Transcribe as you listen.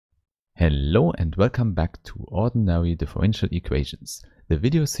Hello and welcome back to Ordinary Differential Equations, the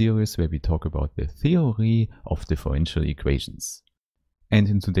video series where we talk about the theory of differential equations. And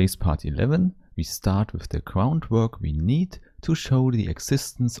in today's part 11, we start with the groundwork we need to show the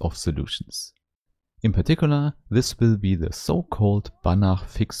existence of solutions. In particular, this will be the so-called Banach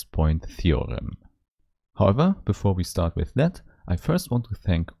fixed point theorem. However, before we start with that, I first want to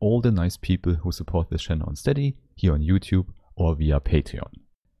thank all the nice people who support this channel on Steady, here on YouTube or via Patreon.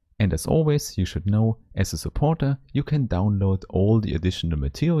 And as always, you should know, as a supporter, you can download all the additional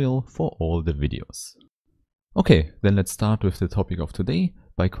material for all the videos. Okay, then let's start with the topic of today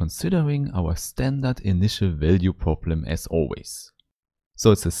by considering our standard initial value problem as always. So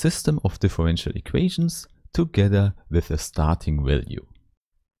it's a system of differential equations together with a starting value.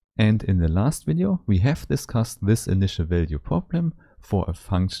 And in the last video, we have discussed this initial value problem for a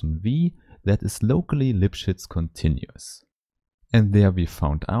function v that is locally Lipschitz continuous. And there we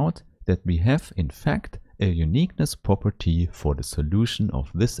found out that we have in fact a uniqueness property for the solution of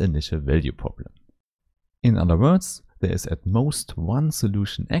this initial value problem. In other words, there is at most one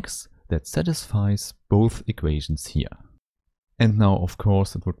solution x that satisfies both equations here. And now of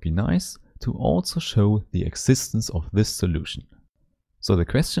course it would be nice to also show the existence of this solution. So the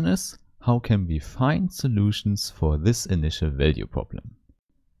question is, how can we find solutions for this initial value problem?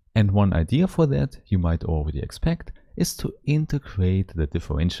 And one idea for that, you might already expect, is to integrate the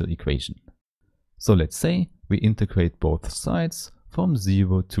differential equation. So let's say we integrate both sides from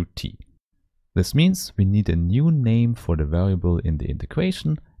 0 to t. This means we need a new name for the variable in the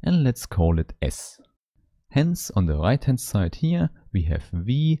integration, and let's call it s. Hence on the right hand side here we have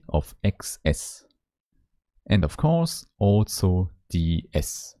v of xs. And of course also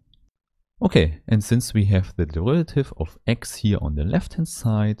ds. Okay, and since we have the derivative of x here on the left hand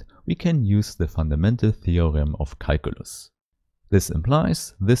side, we can use the fundamental theorem of calculus. This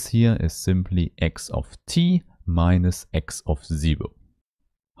implies this here is simply x of t minus x of 0.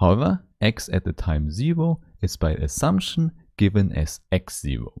 However, x at the time 0 is by assumption given as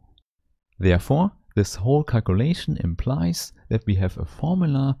x0. Therefore, this whole calculation implies that we have a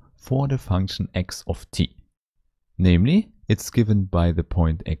formula for the function x of t. Namely, it's given by the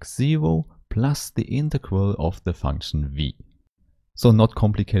point x0 plus the integral of the function v. So not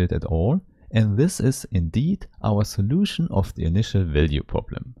complicated at all, and this is indeed our solution of the initial value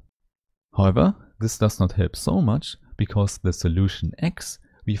problem. However, this does not help so much because the solution x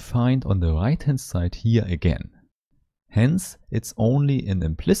we find on the right hand side here again. Hence, it's only an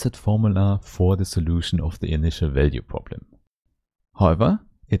implicit formula for the solution of the initial value problem. However,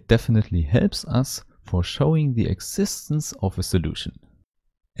 it definitely helps us for showing the existence of a solution.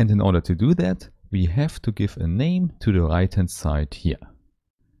 And in order to do that, we have to give a name to the right hand side here.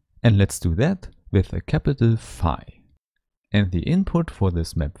 And let's do that with a capital phi. And the input for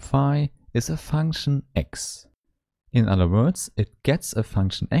this map phi is a function x. In other words, it gets a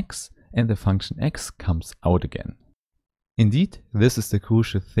function x and the function x comes out again. Indeed, this is the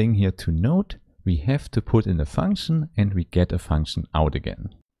crucial thing here to note. We have to put in a function and we get a function out again.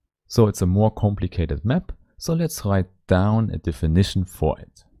 So it's a more complicated map, so let's write down a definition for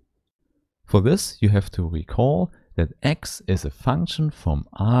it. For this, you have to recall that x is a function from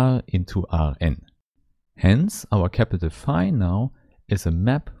R into Rn. Hence, our capital phi now is a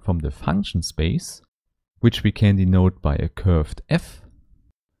map from the function space, which we can denote by a curved f,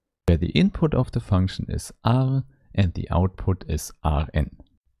 where the input of the function is R and the output is Rn.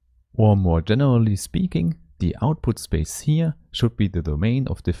 Or more generally speaking, the output space here should be the domain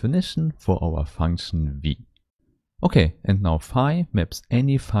of definition for our function v. Okay, and now phi maps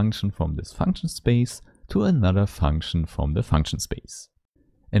any function from this function space to another function from the function space.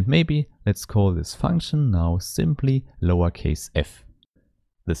 And maybe let's call this function now simply lowercase f.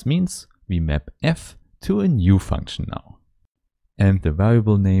 This means we map f to a new function now. And the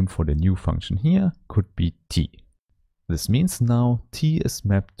variable name for the new function here could be t. This means now t is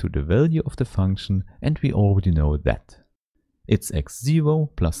mapped to the value of the function, and we already know that. It's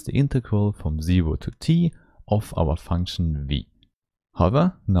x0 plus the integral from 0 to t of our function v.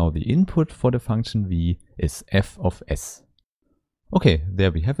 However, now the input for the function v is f of s. Okay,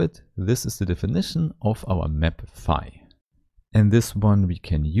 there we have it. This is the definition of our map phi. And this one we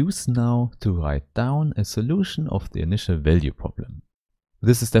can use now to write down a solution of the initial value problem.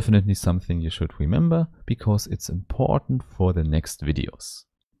 This is definitely something you should remember because it's important for the next videos.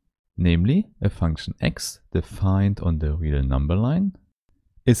 Namely, a function x defined on the real number line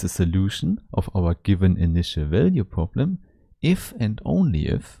is a solution of our given initial value problem if and only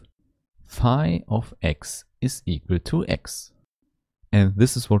if phi of x is equal to x. And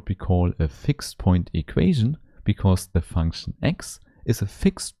this is what we call a fixed point equation because the function x is a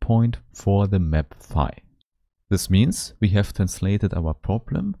fixed point for the map phi. This means we have translated our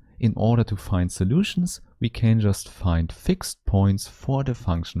problem. In order to find solutions, we can just find fixed points for the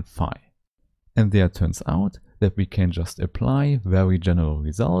function phi. And there it turns out that we can just apply very general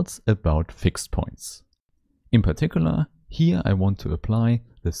results about fixed points. In particular, here I want to apply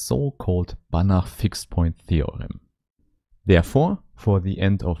the so-called Banach fixed point theorem. Therefore, for the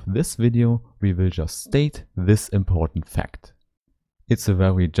end of this video, we will just state this important fact. It's a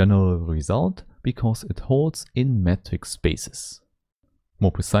very general result because it holds in metric spaces.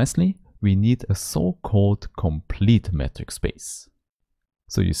 More precisely, we need a so-called complete metric space.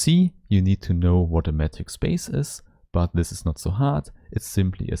 So you see, you need to know what a metric space is, but this is not so hard. It's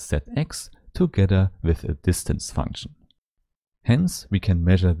simply a set X together with a distance function. Hence, we can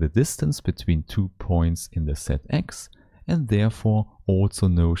measure the distance between 2 points in the set X, and therefore also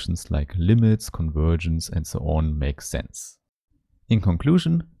notions like limits, convergence, and so on make sense. In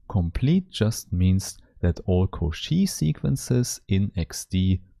conclusion, complete just means that all Cauchy sequences in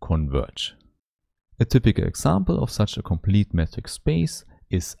XD converge. A typical example of such a complete metric space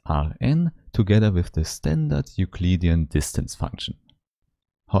is Rn together with the standard Euclidean distance function.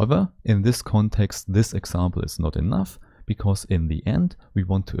 However, in this context, this example is not enough because in the end we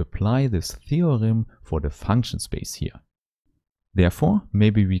want to apply this theorem for the function space here. Therefore,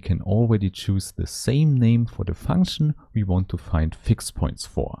 maybe we can already choose the same name for the function we want to find fixed points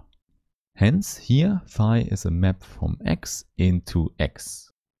for. Hence, here phi is a map from X into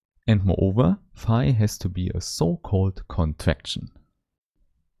X. And moreover, phi has to be a so-called contraction.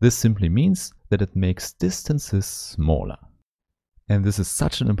 This simply means that it makes distances smaller. And this is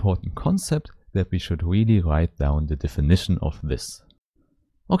such an important concept that we should really write down the definition of this.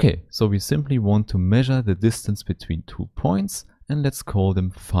 Okay, so we simply want to measure the distance between 2 points, and let's call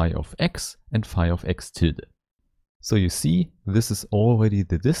them phi of x and phi of x tilde. So you see, this is already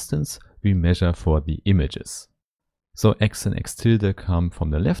the distance we measure for the images. So x and x tilde come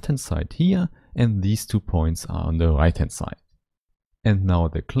from the left hand side here, and these 2 points are on the right hand side. And now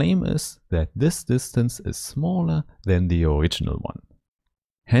the claim is that this distance is smaller than the original one.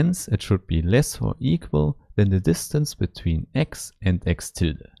 Hence, it should be less or equal than the distance between x and x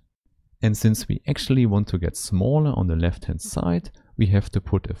tilde. And since we actually want to get smaller on the left hand side, we have to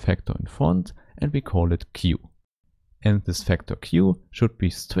put a factor in front and we call it q. And this factor q should be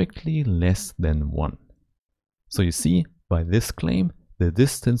strictly less than 1. So you see, by this claim, the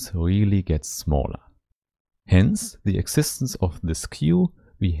distance really gets smaller. Hence, the existence of this q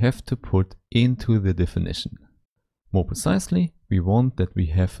we have to put into the definition. More precisely, we want that we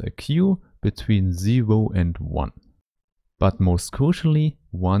have a q between 0 and 1. But most crucially,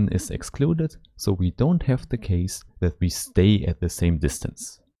 1 is excluded, so we don't have the case that we stay at the same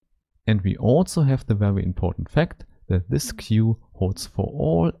distance. And we also have the very important fact that this q holds for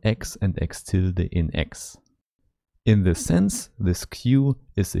all x and x tilde in X. In this sense, this q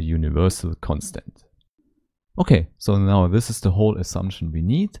is a universal constant. Okay, so now this is the whole assumption we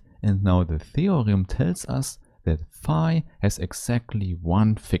need, and now the theorem tells us that phi has exactly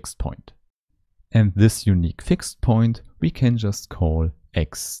one fixed point. And this unique fixed point we can just call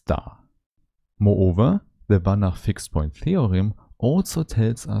x star. Moreover, the Banach fixed point theorem also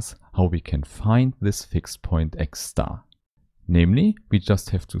tells us how we can find this fixed point x star. Namely, we just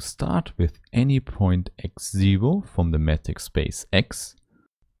have to start with any point x0 from the metric space X,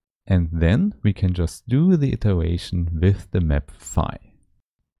 and then we can just do the iteration with the map phi.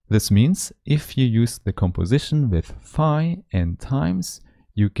 This means if you use the composition with phi n times,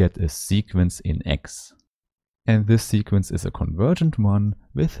 you get a sequence in X. And this sequence is a convergent one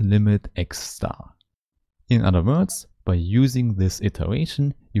with limit x star. In other words, by using this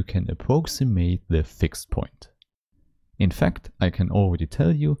iteration, you can approximate the fixed point. In fact, I can already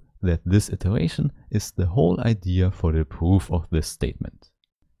tell you that this iteration is the whole idea for the proof of this statement.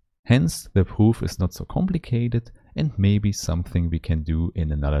 Hence, the proof is not so complicated and maybe something we can do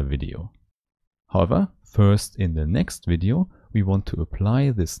in another video. However, first in the next video, we want to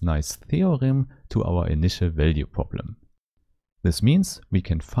apply this nice theorem to our initial value problem. This means we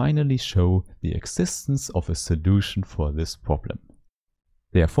can finally show the existence of a solution for this problem.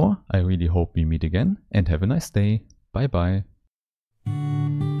 Therefore, I really hope we meet again and have a nice day. Bye bye.